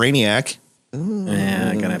versus Brainiac. Ooh. Yeah,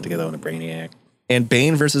 I'm going to have to give that one to Brainiac. And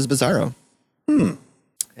Bane versus Bizarro. And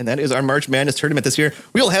that is our March Madness tournament this year.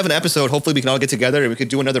 We'll have an episode. Hopefully we can all get together and we could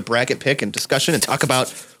do another bracket pick and discussion and talk about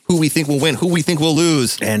who we think will win, who we think will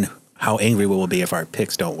lose. And how angry we will be if our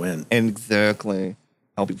picks don't win. Exactly.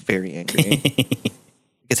 I'll be very angry. It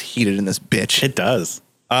gets heated in this bitch. It does.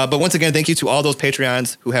 But once again, thank you to all those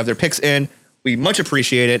Patreons who have their picks in. We much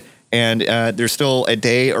appreciate it. And there's still a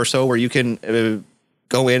day or so where you can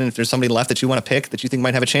go in, and if there's somebody left that you want to pick that you think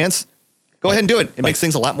might have a chance, go ahead and do it. It makes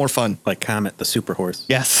things a lot more fun. Like Comet, the super horse.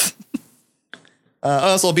 Yes.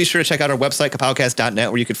 Also, be sure to check out our website,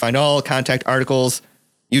 kapowcast.net, where you can find all contact articles,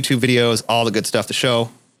 YouTube videos, all the good stuff, the show.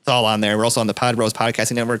 It's all on there. We're also on the Pod Bros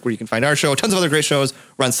Podcasting Network, where you can find our show, tons of other great shows.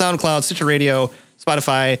 We're on SoundCloud, Stitcher Radio,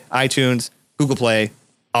 Spotify, iTunes, Google Play,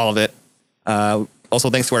 all of it. Also,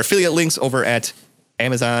 thanks to our affiliate links over at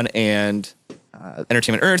Amazon and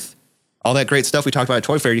Entertainment Earth. All that great stuff we talked about at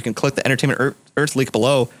Toy Fair. You can click the Entertainment Earth link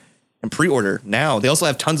below and pre-order now. They also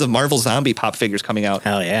have tons of Marvel Zombie pop figures coming out.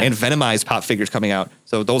 Hell yeah. And Venomized pop figures coming out.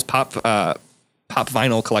 So those pop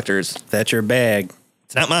vinyl collectors. That's your bag.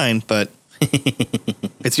 It's not mine, but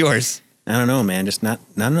it's yours. I don't know, man. Just not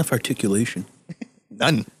enough articulation.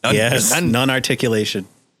 None. Yes, none articulation.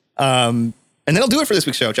 And that'll do it for this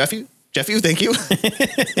week's show. Jeff, you, thank you.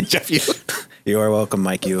 Jeff, you. You are welcome,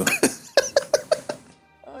 Mike, you.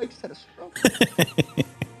 I just had a stroke.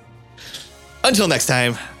 Until next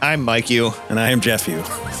time, I'm Mike, you. And I am Jeff, you.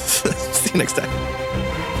 See you next time.